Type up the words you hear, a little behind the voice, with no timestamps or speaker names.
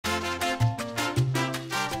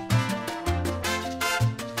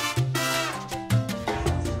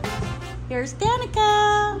There's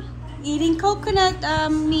Danika eating coconut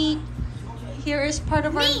meat. Here is part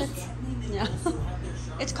of our yeah.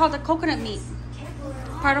 It's called a coconut meat.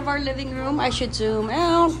 Part of our living room. I should zoom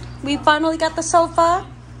out. We finally got the sofa.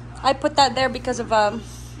 I put that there because of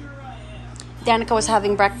Danika was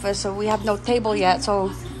having breakfast, so we have no table yet,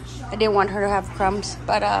 so I didn't want her to have crumbs.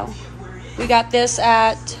 But we got this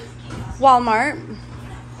at Walmart.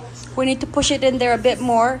 We need to push it in there a bit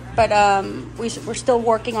more, but we're still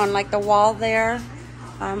working on like the wall there.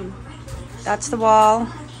 That's the wall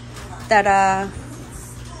that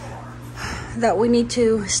we need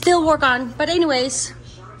to still work on. But anyways,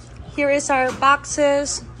 here is our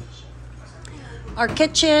boxes, our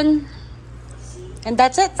kitchen, and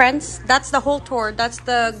that's it, friends. That's the whole tour. That's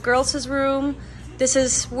the girls' room. This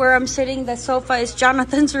is where I'm sitting. The sofa is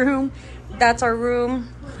Jonathan's room. That's our room.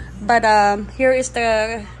 But here is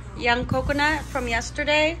the young coconut from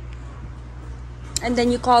yesterday. And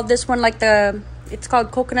then you call this one like it's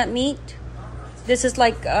called coconut meat. This is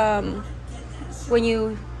like when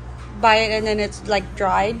you buy it and then it's like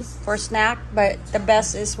dried for a snack. But the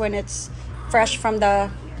best is when it's fresh from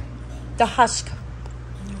the husk.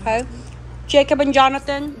 Okay. Jacob and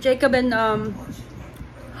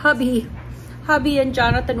hubby and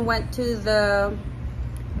Jonathan went to the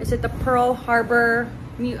Pearl Harbor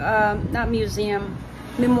not museum,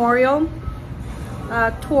 memorial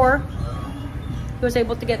tour. He was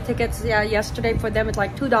able to get tickets yesterday. For them it's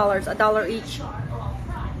like $2, $1 each,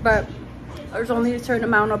 but there's only a certain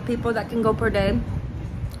amount of people that can go per day,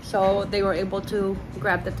 so they were able to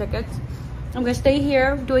grab the tickets. I'm gonna stay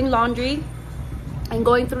here doing laundry and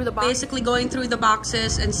going through the basically going through the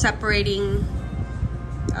boxes and separating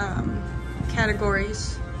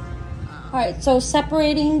categories. All right, so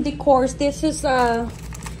separating decors. This is a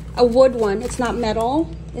wood one. It's not metal.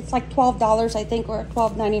 It's like $12, I think, or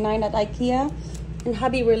 $12.99 at IKEA. And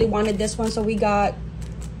hubby really wanted this one, so we got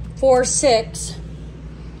 4, 6.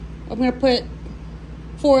 I'm gonna put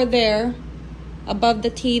 4 there above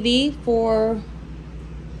the TV for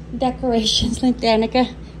decorations. Like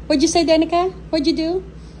Danika. What'd you say, Danika? What'd you do?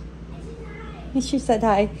 She said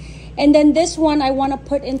hi. And then this one I want to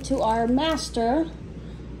put into our master,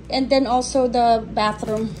 and then also the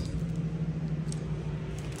bathroom.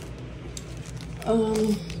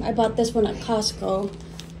 I bought this one at Costco.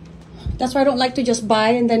 That's why I don't like to just buy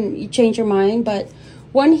and then you change your mind. But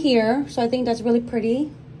one here, so I think that's really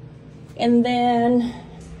pretty. And then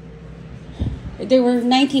they were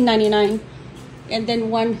 $19.99. And then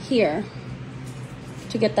one here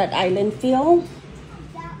to get that island feel.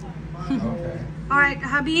 Okay. All right,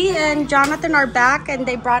 hubby and Jonathan are back, and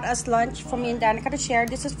they brought us lunch for me and Danika to share.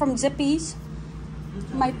 This is from Zippy's,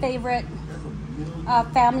 my favorite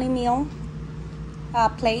family meal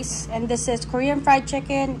place. And this is Korean fried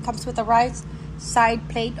chicken. It comes with a rice side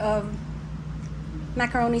plate of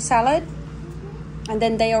macaroni salad, and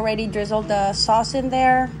then they already drizzled the sauce in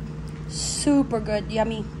there. Super good,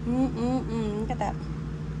 yummy. Look at that.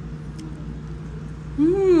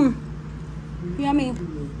 Yummy.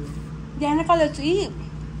 Danika, let's eat.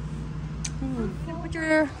 Put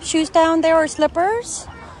your shoes down there or slippers,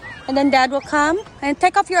 and then Dad will come. And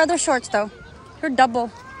take off your other shorts though. You're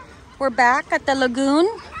double. We're back at the lagoon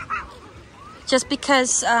just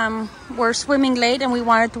because we're swimming late and we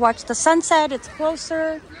wanted to watch the sunset. It's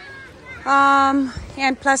closer.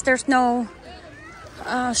 And plus there's no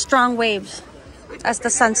strong waves. As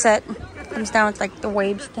the sunset comes down, it's like the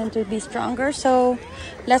waves tend to be stronger. So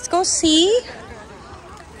let's go see.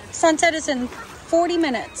 Sunset is in 40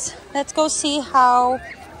 minutes. Let's go see how.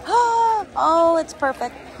 Oh, it's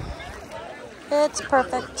perfect. It's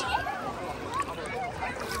perfect.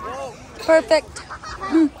 Perfect.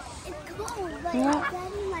 It's cold, but yeah.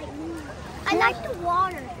 I like the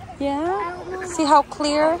water. Yeah. See how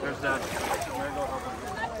clear.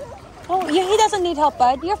 Oh, yeah, he doesn't need help,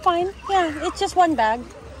 bud. You're fine. Yeah, it's just one bag.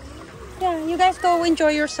 Yeah, you guys go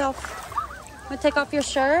enjoy yourself. Want to take off your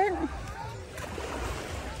shirt?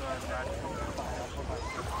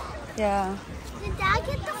 Yeah. Did Dad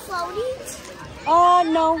get the floaties?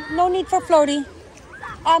 No need for floaty.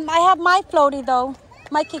 I have my floaty though.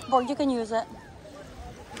 My kickboard, you can use it.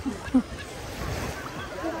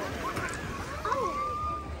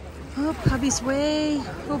 Oh, hubby's way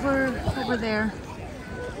over there.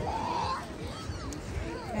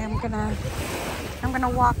 I'm gonna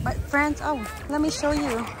walk, but friends, oh, let me show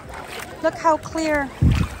you. Look how clear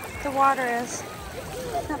the water is.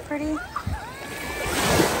 Isn't that pretty?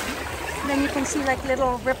 Then you can see like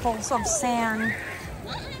little ripples of sand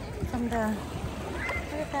from the.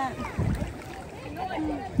 Look at that. Look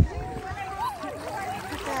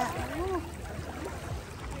at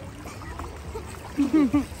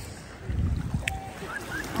that.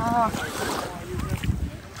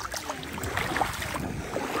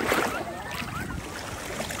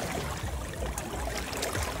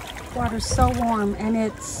 Water's so warm and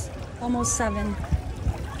it's almost 7.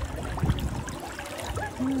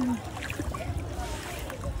 I'm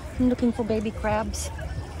looking for baby crabs.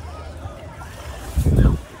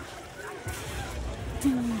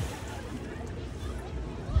 Isn't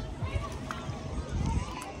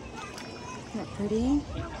that pretty?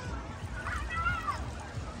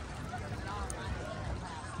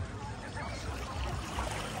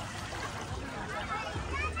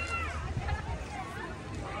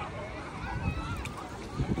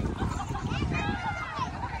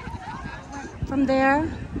 From there,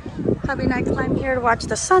 hubby and I climb here to watch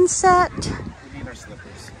the sunset. We need our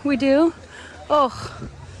slippers. We do? Oh.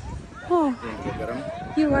 Oh.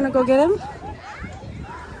 You want to go get him?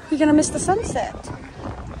 You're going to miss the sunset.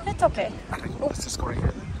 It's okay. Oh, let's just go right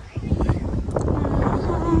here.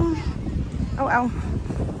 Oh, ow.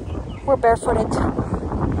 We're barefooted.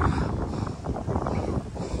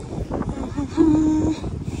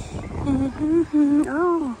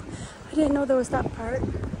 Oh, I didn't know there was that part.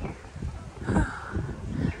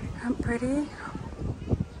 I'm pretty.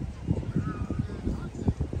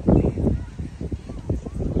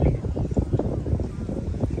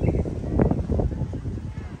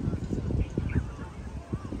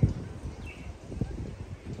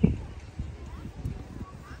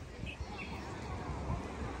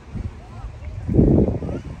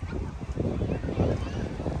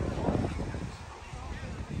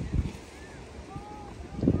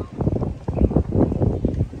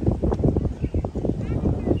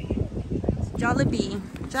 Jollibee.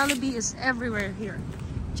 Jollibee is everywhere here.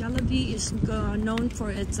 Jollibee is known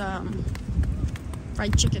for its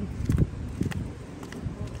fried chicken.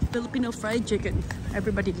 Filipino fried chicken.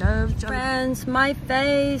 Everybody loves Jollibee. Friends, my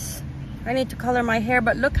face. I need to color my hair,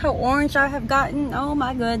 but look how orange I have gotten. Oh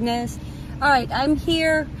my goodness. Alright, I'm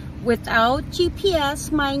here without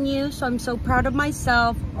GPS, mind you, so I'm so proud of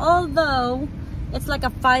myself. Although, it's like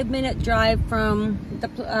a 5-minute drive from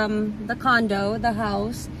the condo, the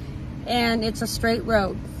house. And it's a straight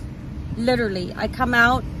road. Literally, I come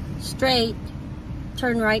out straight,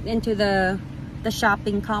 turn right into the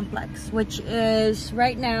shopping complex, which is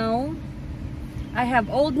right now I have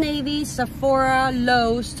Old Navy, Sephora,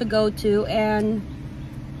 Lowe's to go to, and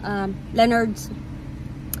Leonard's.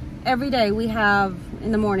 Every day we have,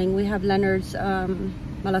 in the morning, we have Leonard's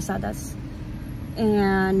malasadas.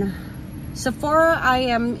 And Sephora, I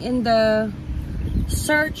am in the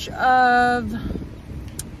search of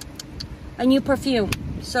a new perfume.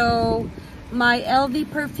 So my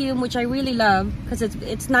LV perfume, which I really love because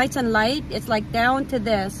it's nice and light, it's like down to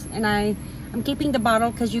this, and I'm keeping the bottle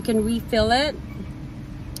because you can refill it.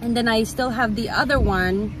 And then I still have the other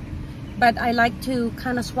one, but I like to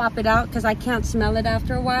kind of swap it out because I can't smell it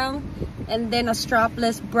after a while. And then a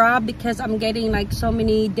strapless bra because I'm getting like so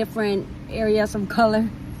many different areas of color.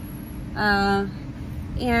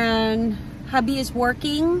 And hubby is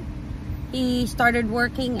working. He started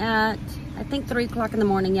working at, I think 3 o'clock in the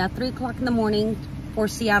morning. Yeah, 3 o'clock in the morning for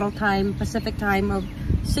Seattle time, Pacific time of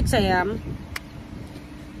 6 a.m.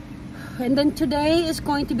 And then today is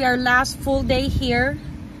going to be our last full day here.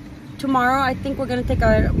 Tomorrow, I think we're going to take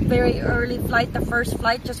a very early flight, the first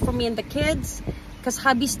flight just for me and the kids, because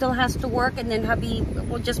hubby still has to work, and then hubby,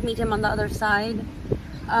 we'll just meet him on the other side.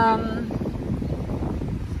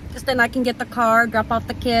 Because then I can get the car, drop off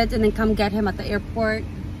the kids, and then come get him at the airport.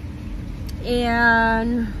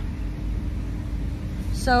 And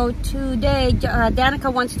so today,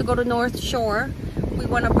 Danika wants to go to North Shore. We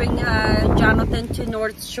want to bring Jonathan to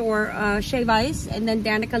North Shore Shave Ice, and then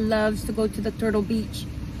Danika loves to go to the Turtle Beach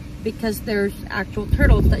because there's actual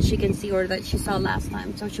turtles that she can see, or that she saw last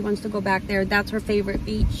time. So she wants to go back there. That's her favorite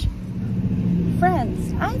beach.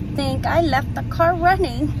 Friends, I think I left the car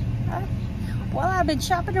running. Well, I've been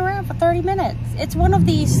shopping around for 30 minutes. It's one of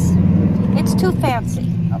these, it's too fancy,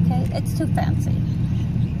 okay? It's too fancy.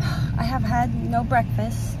 I have had no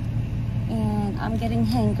breakfast and I'm getting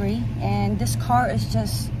hangry, and this car is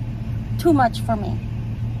just too much for me.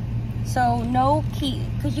 So no key,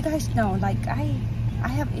 because you guys know, like I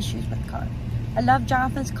have issues with car. I love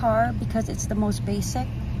Jonathan's car because it's the most basic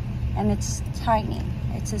and it's tiny.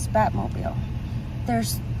 It's his Batmobile.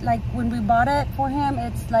 There's like, when we bought it for him,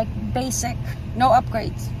 it's like basic, no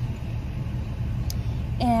upgrades.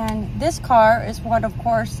 And this car is one, of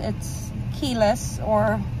course, it's keyless,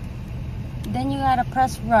 or then you gotta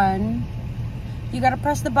press run. You gotta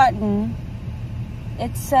press the button.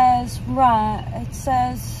 It says run, it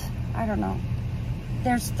says, I don't know.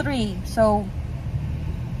 There's 3, so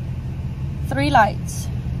 3 lights.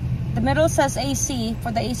 The middle says AC,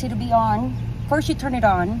 for the AC to be on. First you turn it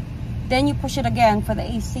on, then you push it again for the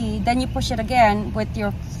AC, then you push it again with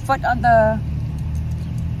your foot on the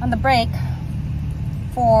brake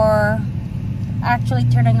for actually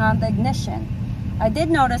turning on the ignition. I did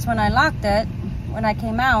notice when I locked it, when I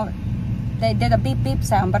came out, they did a beep beep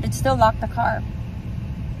sound, but it still locked the car.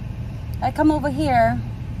 I come over here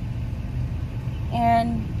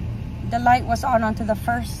and the light was on onto the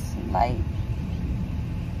first light,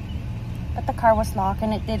 but the car was locked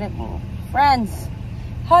and it didn't move. Friends,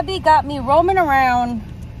 hubby got me roaming around.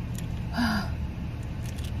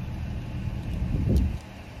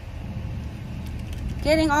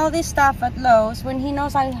 Getting all this stuff at Lowe's when he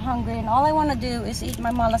knows I'm hungry and all I want to do is eat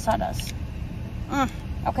my malasadas.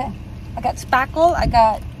 Okay, I got spackle, I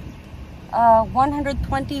got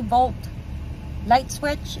 120 volt light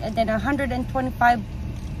switch, and then 125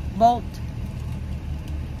 volt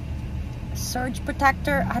surge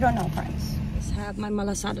protector. I don't know, friends. Let's have my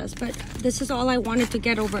malasadas, but this is all I wanted to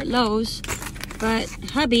get over at Lowe's. But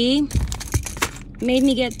hubby made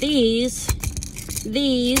me get these,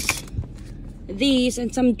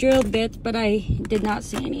 and some drill bits, but I did not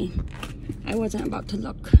see any. I wasn't about to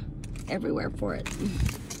look everywhere for it.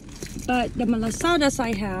 But the malasadas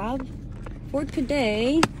I have for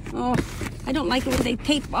today, oh, I don't like it when they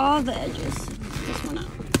tape all the edges. Just wanna,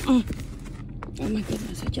 oh my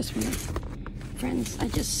goodness, I just wanna, friends, I'm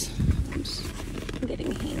getting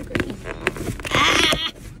hangry.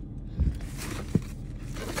 Ah!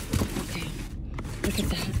 Okay, look at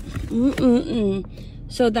that.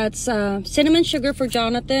 So that's cinnamon sugar for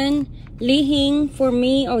Jonathan, Li Hing for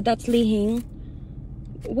me. Oh, that's Li Hing.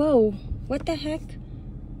 Whoa, what the heck?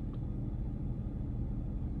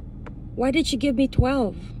 Why did she give me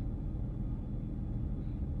 12?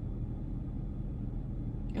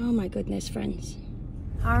 Oh my goodness, friends.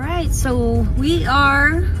 All right, so we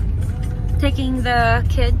are taking the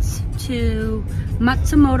kids to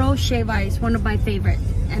Matsumoto Shave Ice, one of my favorite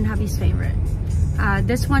and hubby's favorite.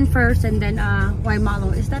 This one first, and then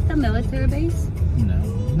Waimalo. Is that the military base?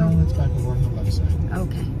 No, it's back over on the left side.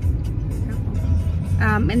 Okay.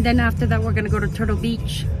 And then after that, we're gonna go to Turtle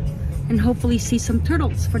Beach and hopefully see some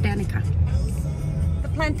turtles for Danika. The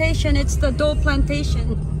plantation, it's the Dole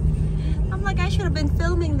Plantation. I'm like, I should have been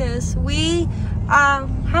filming this. We,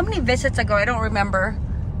 how many visits ago? I don't remember.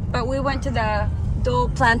 But we went to the Dole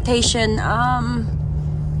Plantation,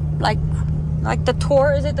 like the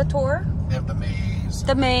tour. Is it the tour? They have the maze.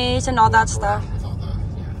 The maze and all that stuff.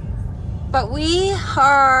 But we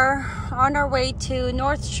are on our way to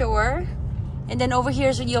North Shore, and then over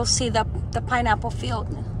here so you'll see the pineapple field.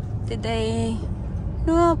 Did they?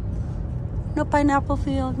 No pineapple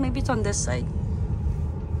field. Maybe it's on this side.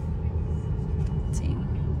 Let's see.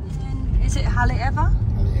 And is it Haleiwa?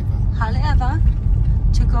 Haleiwa.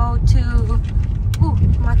 To go to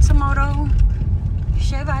Matsumoto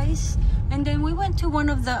Shave Ice, and then we went to one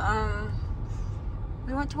of the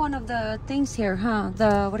things here, huh?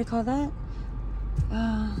 The, what do you call that?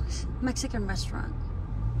 Mexican restaurant.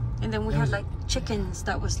 And then we had like chickens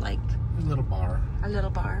that was like a little bar. A little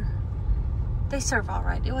bar. They serve all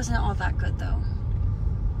right. It wasn't all that good though.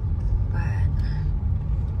 But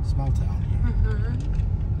Small town here.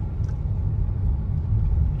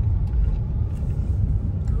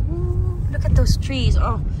 Ooh, look at those trees.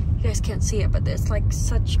 Oh, you guys can't see it, but there's like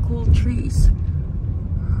such cool trees.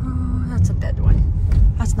 Oh, that's a dead one.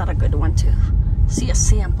 That's not a good one to see a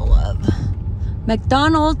sample of.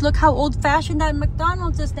 McDonald's, look how old-fashioned that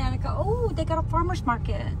McDonald's is, Danika. Oh, they got a farmer's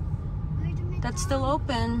market. That's still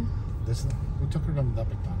open. We took her to the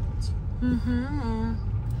McDonald's.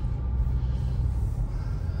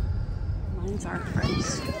 Lines are,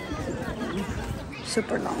 friends.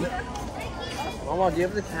 Super long. Mama, do you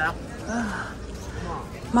have the tap?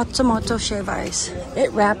 Matsumoto Shave Ice.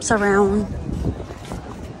 It wraps around.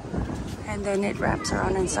 And then it wraps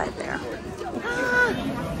around inside there.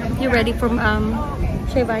 You ready for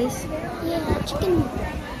Shave Ice? Yeah, chicken.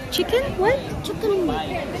 Chicken? What? Chicken.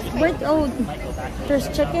 What? Oh, there's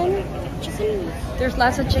chicken? Chicken. There's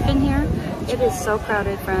lots of chicken here. It is so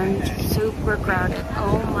crowded, friends. Super crowded.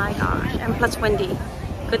 Oh my gosh. And plus windy.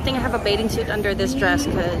 Good thing I have a bathing suit under this dress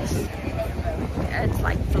because it's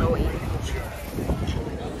like flowy.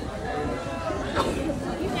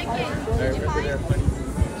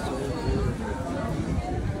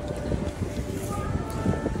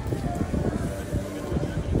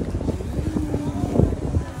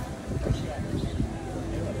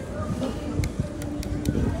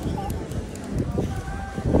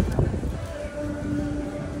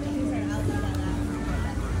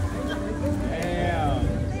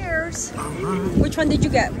 Which one did you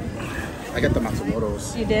get? I got the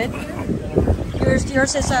Matsumoto's. You did?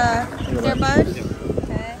 Yours is Dear Bud?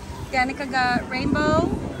 Okay. Danika got rainbow.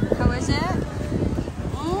 How is it?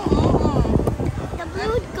 The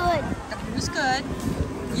blue's good. The blue's good.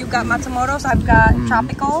 You got Matsumoto's. I've got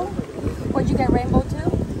tropical. What'd you get? Rainbow too?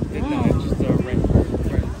 Just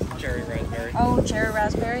cherry raspberry. Oh, cherry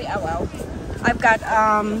raspberry. Oh well. I've got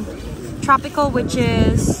tropical, which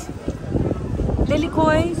is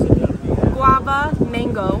lilikoi, guava,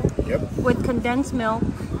 mango, with condensed milk,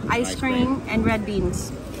 ice cream, and red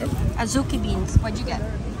beans. Azuki beans. What'd you get?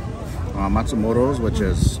 Matsumoto's, which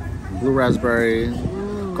is blue raspberry,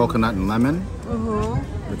 coconut and lemon,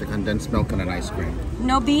 with the condensed milk and an ice cream.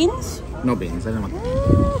 No beans? No beans. I didn't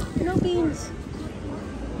want No beans.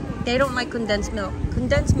 They don't like condensed milk.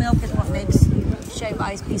 Condensed milk is what makes shave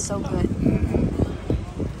ice be so good.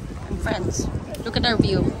 And friends, look at our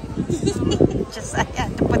view. Just I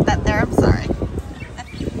had to put that there. I'm sorry.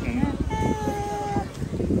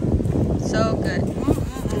 So good.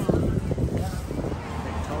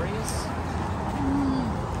 Victorious.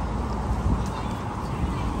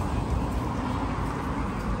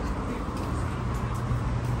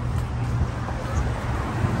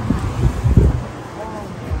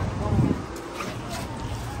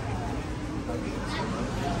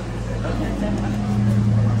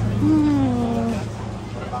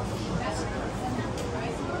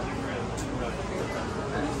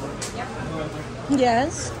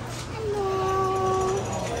 Yes.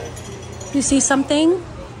 You see something?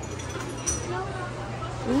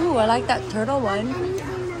 Ooh, I like that turtle one.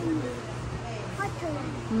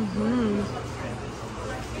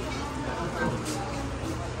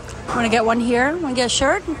 Want to get one here? Want to get a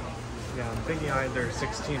shirt? Yeah, I'm thinking either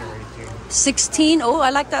 16 or 18. 16. Oh,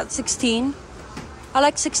 I like that 16. I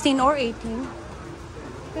like 16 or 18.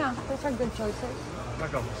 Yeah, those are good choices. I'm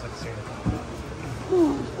not going for 16.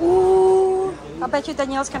 Ooh, I bet you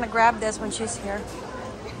Danielle's gonna grab this when she's here.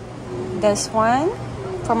 This one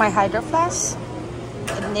for my Hydro Flask,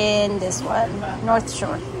 and then this one, North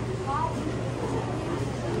Shore.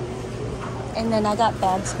 And then I got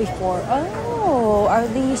bags before. Oh, are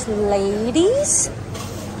these ladies?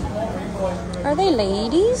 Are they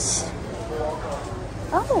ladies?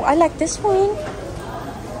 Oh, I like this one.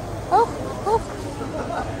 Oh.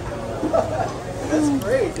 That's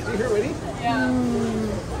great. Did you hear Winnie?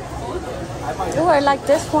 Oh, I like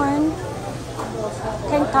this one.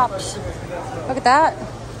 Tank tops. Look at that.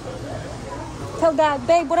 Tell Dad,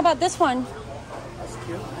 babe, what about this one? That's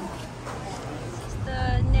cute.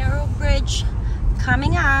 The narrow bridge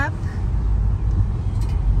coming up.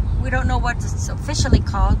 We don't know what it's officially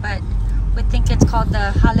called, but we think it's called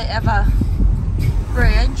the Haleiwa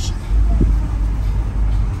Bridge.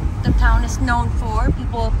 The town is known for.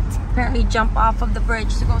 People apparently jump off of the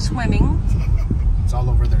bridge to go swimming. It's all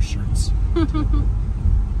over their shirts.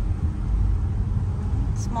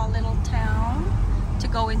 Small little town to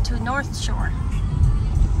go into North Shore.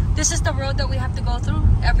 This is the road that we have to go through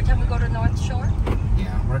every time we go to North Shore.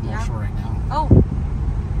 Yeah, we're at North Shore right now. Oh.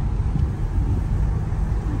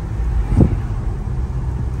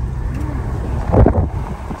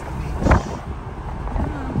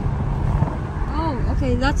 Oh,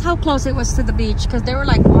 okay, that's how close it was to the beach, because they were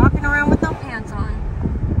like walking around with no pants on.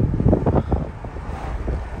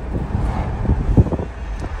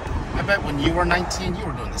 I bet when you were 19, you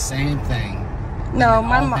were doing the same thing. No,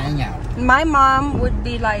 my All hang out. mom would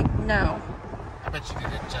be like, no. I bet you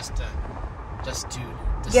did it just to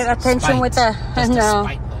Get attention with the just to no.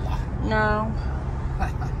 spite Lola. No.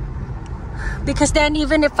 Because then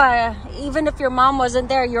even if your mom wasn't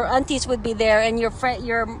there, your aunties would be there, and your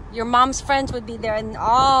mom's friends would be there, and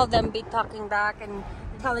all of them be talking back and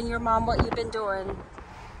telling your mom what you've been doing.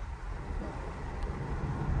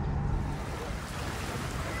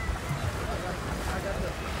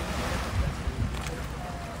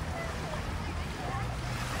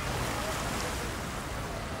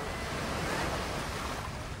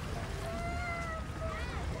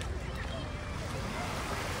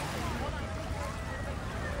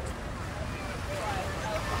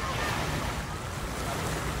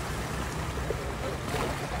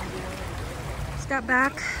 Got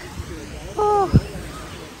back. Oh,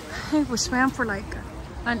 we swam for like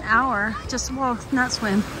an hour. Well, not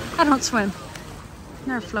swim. I don't swim.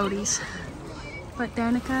 They're floaties. But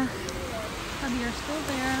Danika, hubby are still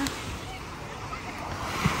there.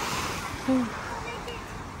 Oh,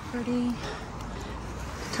 pretty.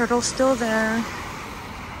 Turtle's still there.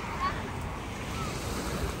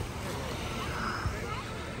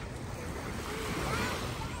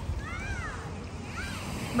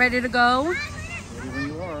 Ready to go? When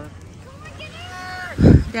you are.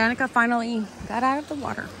 Danika finally got out of the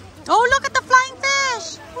water. Oh, look at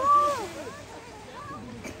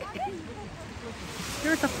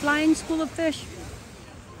There's a flying school of fish. You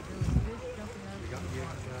got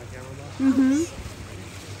Mm-hmm.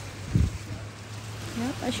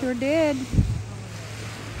 Yep, I sure did.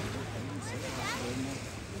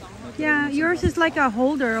 Yeah, yours is like a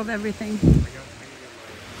holder of everything.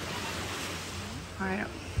 All right.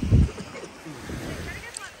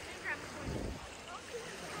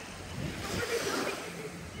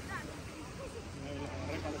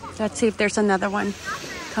 Let's see if there's another one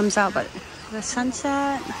comes out, but the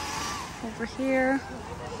sunset over here.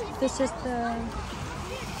 This is the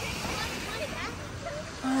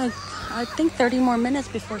I think 30 more minutes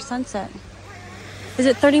before sunset. Is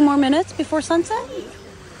it 30 more minutes before sunset?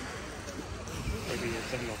 maybe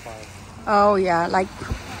it's 7:05. Oh yeah, like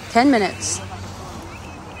 10 minutes.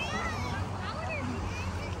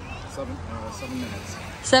 7 minutes.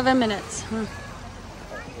 7 minutes. Huh.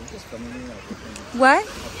 What?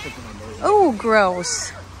 Oh,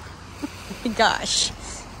 gross. Gosh. You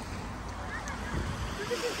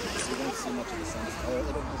don't see much of the sunset. Oh,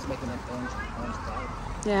 it'll just make an orange cloud.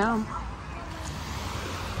 Yeah.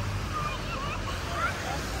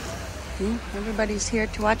 Everybody's here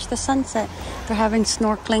to watch the sunset. They're having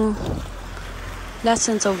snorkeling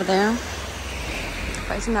lessons over there.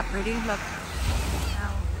 But isn't that pretty? Look.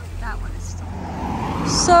 Wow, that one is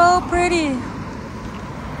so pretty.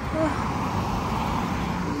 Oh.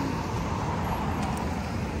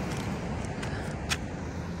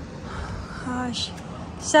 Gosh,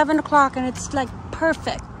 7 o'clock and it's like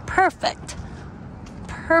perfect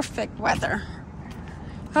weather.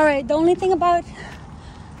 All right, the only thing about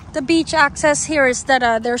the beach access here is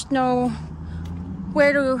that there's no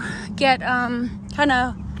where to get kind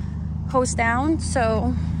of hose down,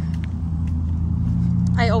 so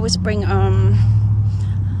I always bring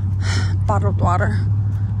bottled water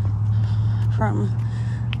from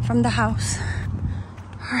the house.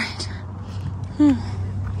 All right.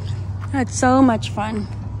 That's so much fun.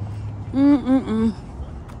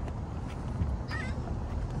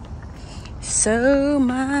 So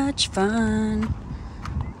much fun.